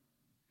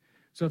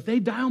 So if they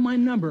dial my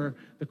number,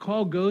 the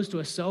call goes to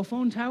a cell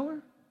phone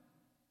tower,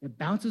 it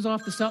bounces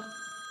off the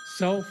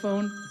cell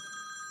phone.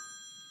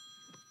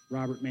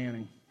 Robert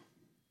Manning.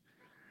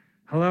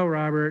 Hello,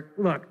 Robert.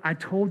 Look, I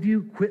told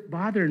you, quit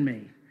bothering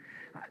me.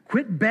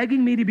 Quit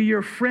begging me to be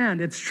your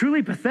friend. It's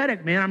truly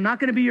pathetic, man. I'm not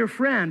going to be your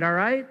friend, all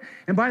right?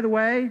 And by the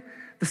way,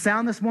 the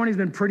sound this morning has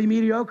been pretty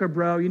mediocre,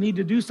 bro. You need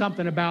to do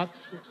something about...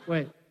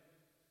 Wait.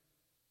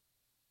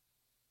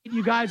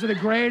 You guys are the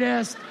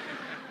greatest.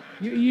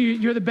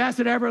 You're the best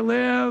that ever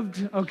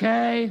lived,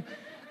 okay?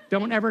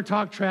 Don't ever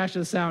talk trash to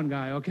the sound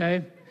guy,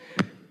 okay?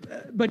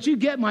 But you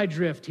get my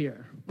drift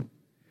here.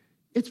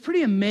 It's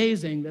pretty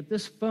amazing that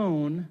this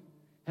phone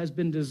has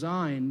been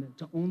designed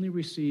to only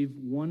receive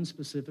one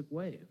specific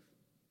wave.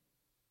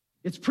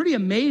 It's pretty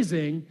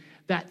amazing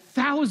that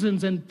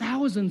thousands and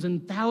thousands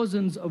and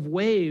thousands of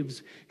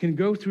waves can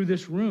go through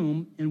this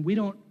room and we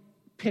don't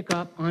pick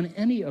up on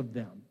any of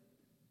them.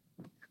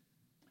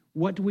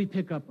 What do we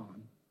pick up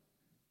on?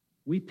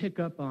 We pick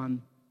up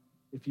on,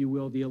 if you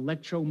will, the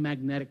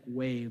electromagnetic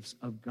waves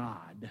of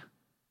God.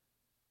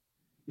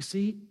 You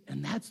see,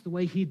 and that's the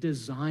way he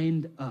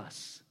designed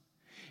us.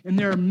 And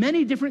there are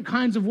many different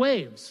kinds of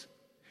waves.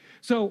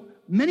 So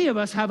many of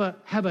us have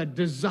a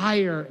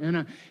desire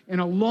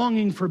and a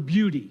longing for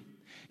beauty.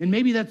 And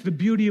maybe that's the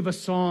beauty of a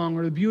song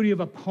or the beauty of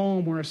a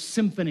poem or a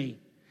symphony.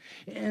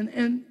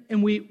 And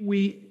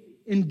we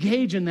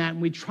engage in that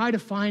and we try to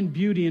find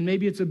beauty, and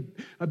maybe it's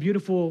a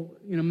beautiful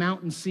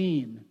mountain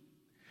scene.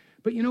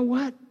 But you know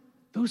what?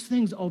 Those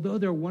things, although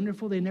they're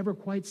wonderful, they never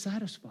quite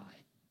satisfy.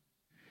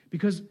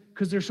 Because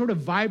they're sort of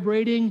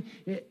vibrating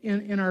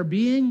in our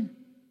being.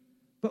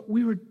 But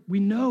we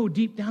know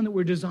deep down that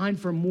we're designed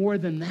for more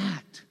than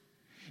that.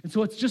 And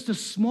so it's just a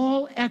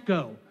small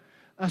echo,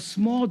 a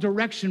small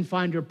direction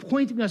finder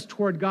pointing us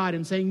toward God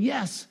and saying,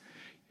 yes,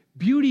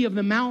 beauty of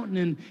the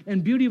mountain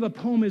and beauty of a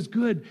poem is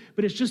good,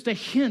 but it's just a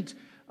hint,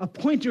 a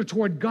pointer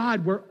toward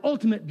God where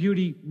ultimate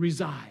beauty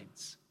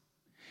resides.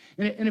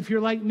 And if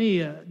you're like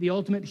me, the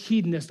ultimate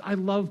hedonist, I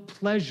love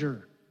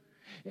pleasure.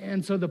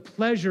 And so the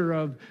pleasure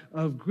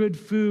of good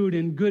food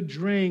and good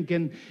drink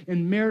and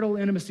marital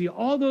intimacy,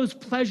 all those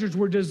pleasures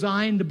were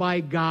designed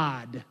by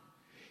God.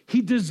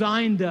 He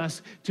designed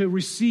us to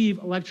receive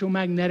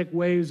electromagnetic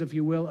waves, if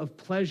you will, of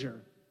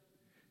pleasure.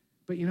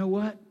 But you know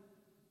what?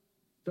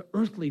 The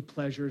earthly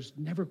pleasures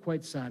never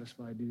quite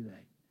satisfy, do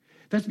they?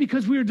 That's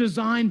because we were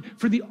designed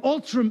for the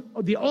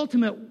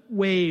ultimate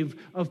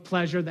wave of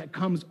pleasure that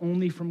comes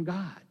only from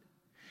God.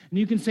 And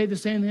you can say the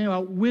same thing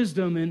about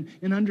wisdom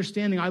and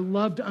understanding. I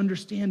love to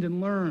understand and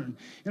learn.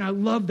 And I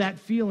love that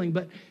feeling,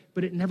 but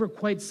it never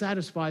quite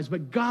satisfies.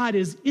 But God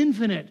is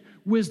infinite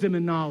wisdom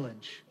and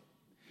knowledge.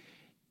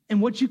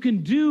 And what you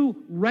can do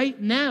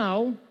right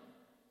now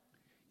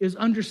is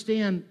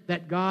understand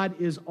that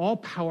God is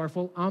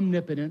all-powerful,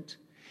 omnipotent.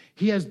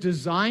 He has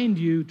designed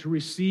you to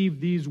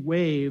receive these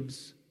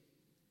waves.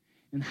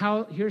 And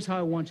here's how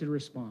I want you to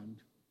respond.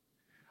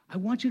 I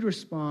want you to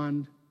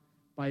respond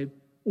by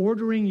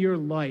ordering your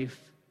life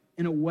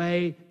in a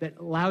way that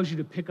allows you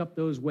to pick up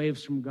those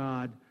waves from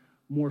God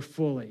more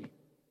fully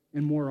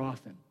and more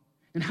often.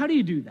 And how do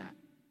you do that?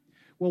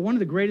 Well, one of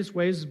the greatest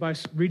ways is by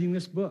reading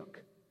this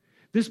book.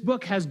 This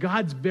book has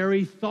God's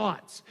very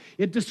thoughts.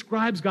 It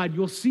describes God.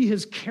 You'll see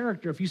his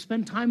character. If you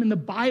spend time in the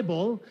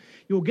Bible,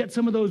 you'll get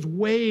some of those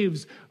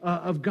waves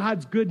of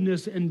God's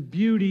goodness and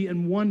beauty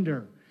and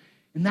wonder.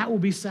 And that will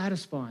be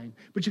satisfying.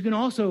 But you can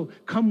also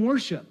come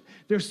worship.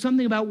 There's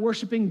something about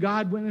worshiping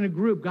God in a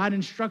group. God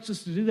instructs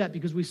us to do that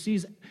because we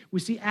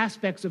see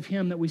aspects of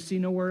him that we see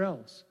nowhere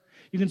else.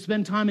 You can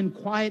spend time in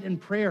quiet and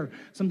prayer.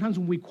 Sometimes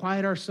when we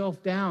quiet ourselves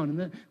down, and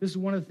this is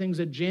one of the things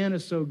that Jan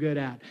is so good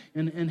at,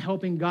 and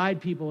helping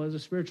guide people as a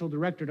spiritual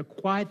director to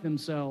quiet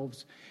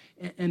themselves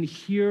and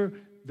hear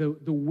the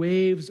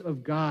waves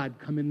of God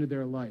come into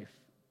their life.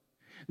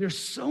 There's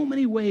so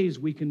many ways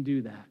we can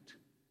do that.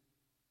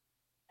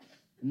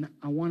 And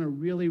I want to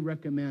really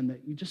recommend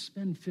that you just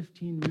spend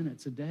 15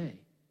 minutes a day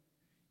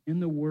in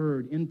the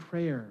Word, in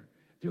prayer.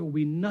 There will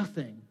be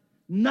nothing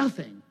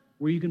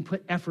where you can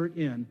put effort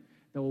in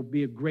that will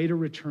be a greater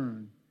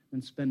return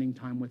than spending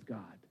time with God,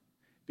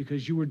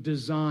 because you were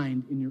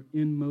designed in your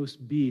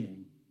inmost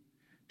being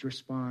to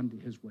respond to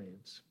his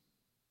waves.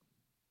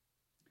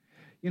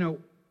 You know,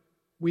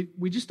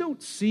 we just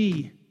don't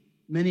see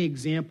many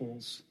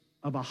examples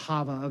of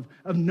ahava,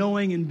 of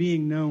knowing and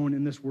being known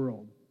in this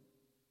world.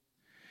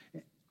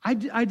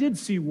 I did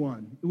see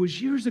one. It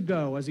was years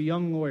ago as a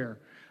young lawyer.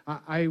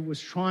 I was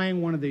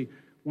trying one of the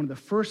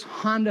first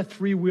Honda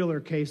three-wheeler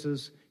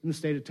cases in the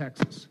state of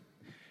Texas.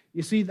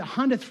 You see, the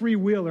Honda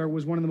three-wheeler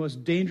was one of the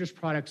most dangerous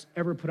products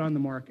ever put on the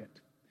market.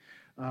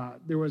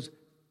 There was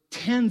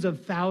tens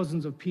of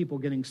thousands of people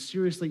getting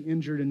seriously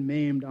injured and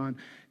maimed on,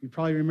 you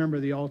probably remember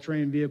the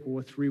all-terrain vehicle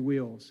with three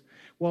wheels.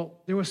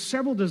 Well, there were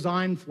several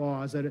design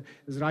flaws that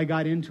as I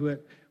got into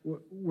it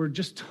were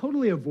just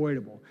totally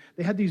avoidable.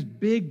 They had these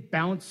big,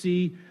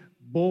 bouncy,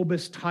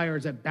 bulbous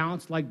tires that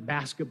bounced like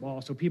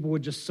basketball, so people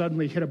would just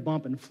suddenly hit a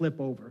bump and flip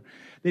over.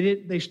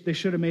 They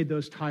should have made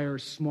those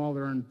tires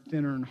smaller and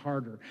thinner and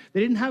harder. They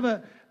didn't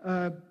have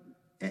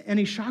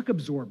any shock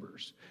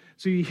absorbers.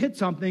 So you hit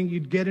something,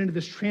 you'd get into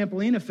this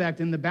trampoline effect,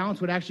 and the bounce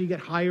would actually get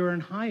higher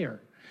and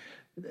higher.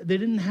 They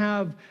didn't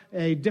have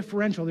a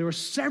differential. There were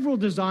several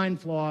design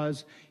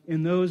flaws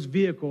in those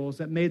vehicles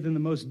that made them the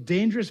most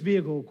dangerous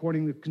vehicle,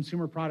 according to the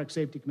Consumer Product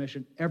Safety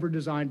Commission, ever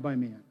designed by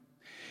man.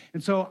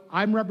 And so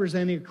I'm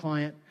representing a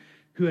client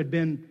who had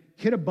been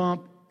hit a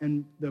bump,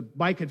 and the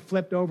bike had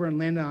flipped over and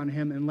landed on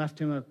him and left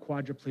him a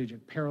quadriplegic,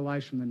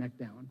 paralyzed from the neck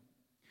down.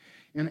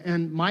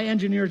 And my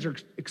engineers are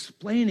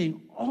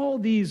explaining all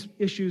these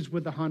issues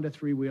with the Honda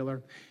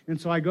three-wheeler. And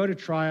so I go to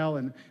trial,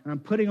 and I'm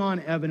putting on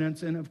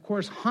evidence. And, of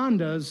course,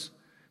 Honda's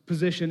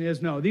position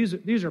is, no,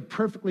 these are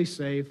perfectly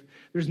safe.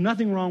 There's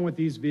nothing wrong with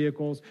these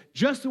vehicles.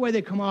 Just the way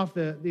they come off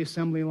the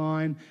assembly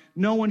line,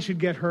 no one should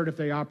get hurt if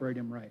they operate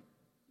them right.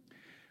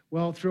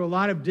 Well, through a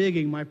lot of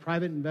digging, my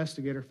private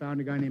investigator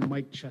found a guy named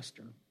Mike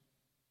Chester.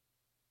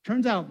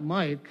 Turns out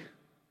Mike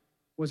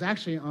was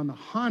actually on the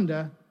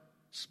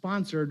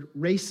Honda-sponsored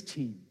race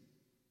team.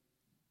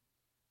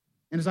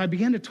 And as I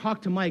began to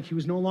talk to Mike, he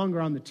was no longer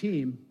on the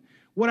team.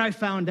 What I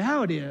found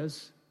out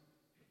is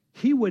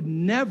he would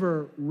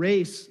never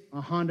race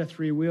a Honda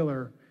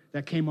three-wheeler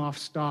that came off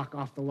stock,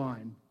 off the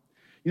line.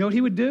 You know what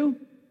he would do?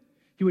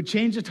 He would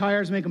change the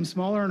tires, make them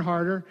smaller and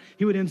harder.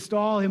 He would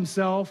install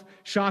himself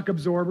shock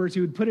absorbers.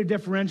 He would put a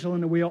differential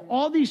in the wheel.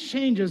 All these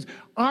changes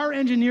our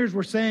engineers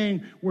were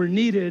saying were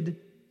needed,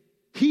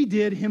 he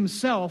did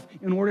himself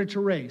in order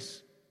to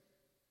race.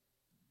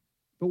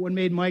 But what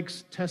made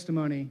Mike's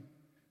testimony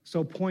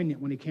so poignant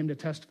when he came to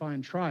testify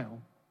in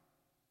trial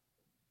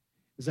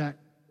is that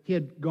he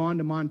had gone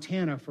to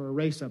Montana for a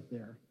race up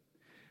there.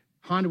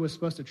 Honda was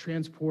supposed to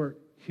transport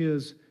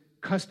his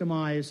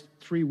customized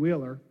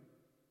three-wheeler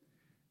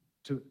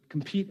to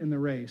compete in the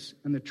race,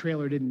 and the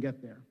trailer didn't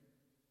get there.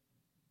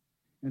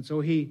 And so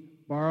he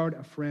borrowed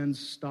a friend's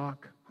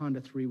stock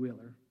Honda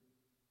three-wheeler.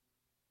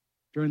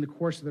 During the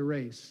course of the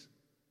race,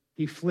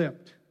 he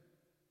flipped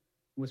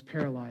and was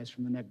paralyzed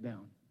from the neck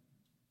down.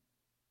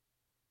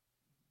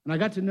 And I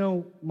got to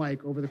know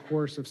Mike over the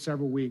course of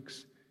several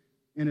weeks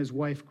and his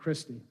wife,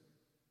 Christy.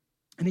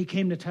 And he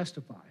came to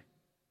testify.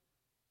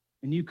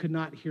 And you could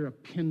not hear a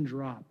pin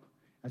drop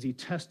as he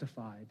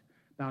testified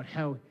about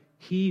how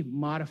he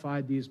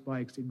modified these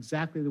bikes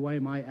exactly the way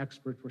my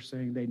experts were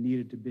saying they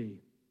needed to be.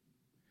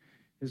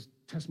 His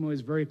testimony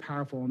is very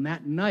powerful. And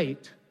that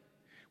night,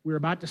 we were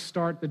about to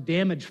start the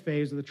damage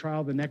phase of the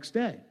trial the next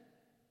day.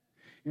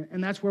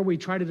 And that's where we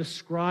try to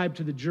describe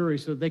to the jury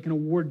so that they can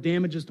award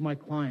damages to my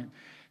client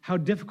how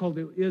difficult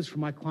it is for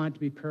my client to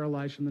be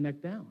paralyzed from the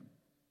neck down.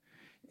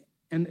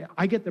 And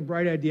I get the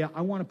bright idea,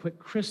 I want to put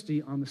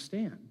Christy on the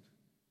stand.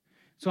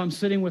 So I'm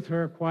sitting with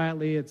her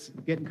quietly. It's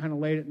getting kind of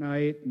late at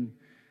night, and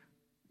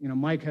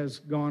Mike has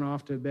gone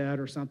off to bed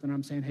or something.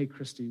 I'm saying, hey,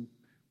 Christy,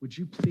 would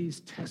you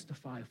please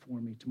testify for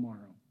me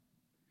tomorrow?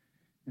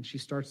 And she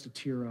starts to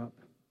tear up.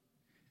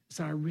 I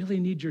said, I really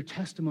need your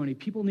testimony.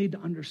 People need to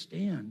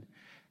understand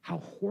how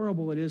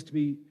horrible it is to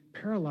be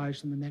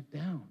paralyzed from the neck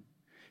down.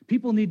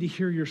 People need to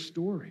hear your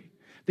story.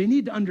 They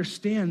need to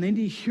understand. They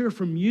need to hear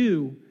from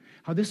you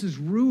how this has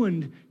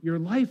ruined your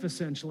life,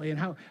 essentially, and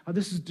how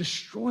this has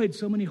destroyed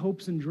so many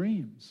hopes and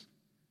dreams.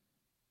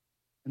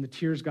 And the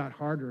tears got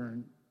harder,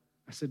 and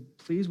I said,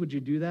 please, would you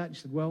do that? And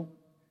she said, well,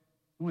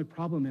 the only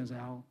problem is,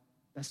 Al,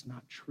 that's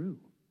not true.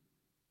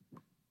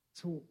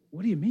 So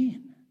what do you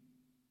mean?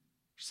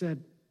 She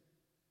said,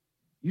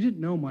 you didn't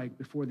know Mike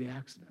before the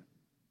accident.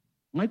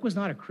 Mike was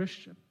not a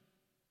Christian.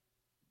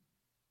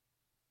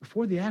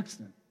 Before the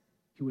accident,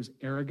 he was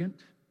arrogant.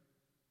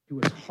 He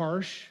was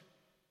harsh.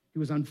 He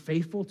was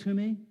unfaithful to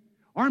me.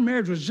 Our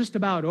marriage was just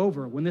about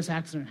over when this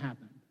accident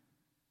happened.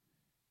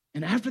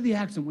 And after the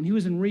accident, when he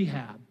was in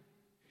rehab,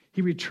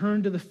 he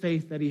returned to the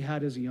faith that he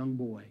had as a young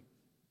boy.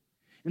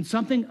 And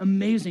something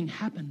amazing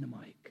happened to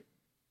Mike.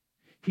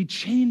 He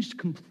changed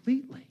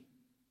completely.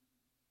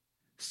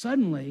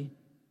 Suddenly,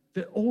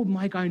 the old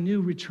Mike I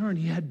knew returned.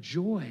 He had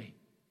joy.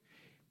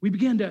 We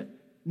began to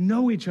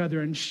know each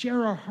other and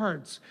share our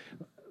hearts.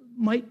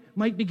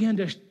 Mike began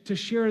to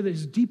share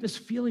his deepest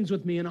feelings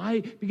with me, and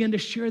I began to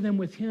share them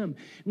with him.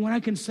 And what I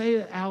can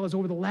say, Al, is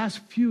over the last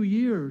few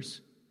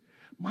years,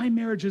 my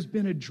marriage has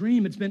been a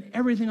dream. It's been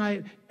everything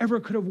I ever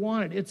could have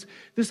wanted.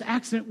 This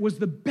accident was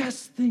the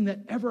best thing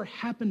that ever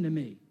happened to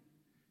me.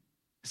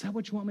 Is that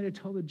what you want me to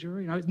tell the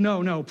jury? And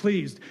no,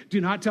 please,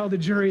 do not tell the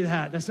jury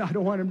that. I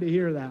don't want them to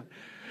hear that.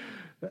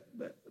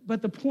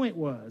 But the point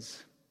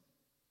was,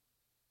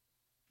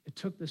 it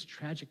took this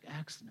tragic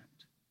accident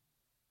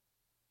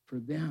for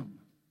them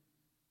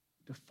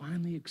to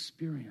finally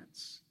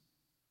experience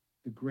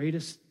the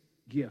greatest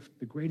gift,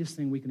 the greatest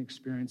thing we can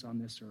experience on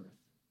this earth.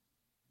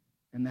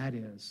 And that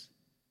is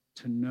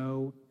to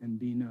know and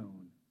be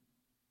known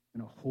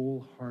in a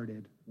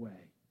wholehearted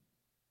way.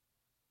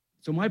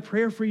 So my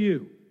prayer for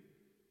you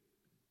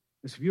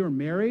is, if you are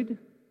married,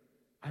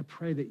 I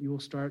pray that you will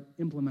start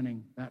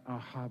implementing that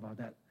ahava,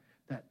 that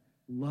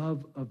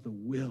love of the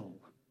will,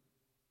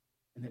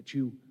 and that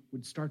you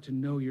would start to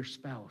know your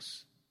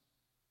spouse,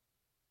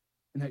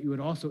 and that you would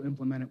also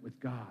implement it with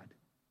God,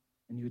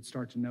 and you would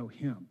start to know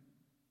him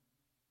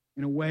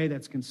in a way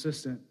that's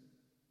consistent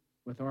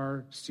with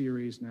our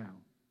series now,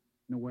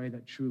 in a way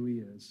that truly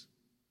is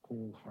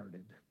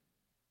wholehearted.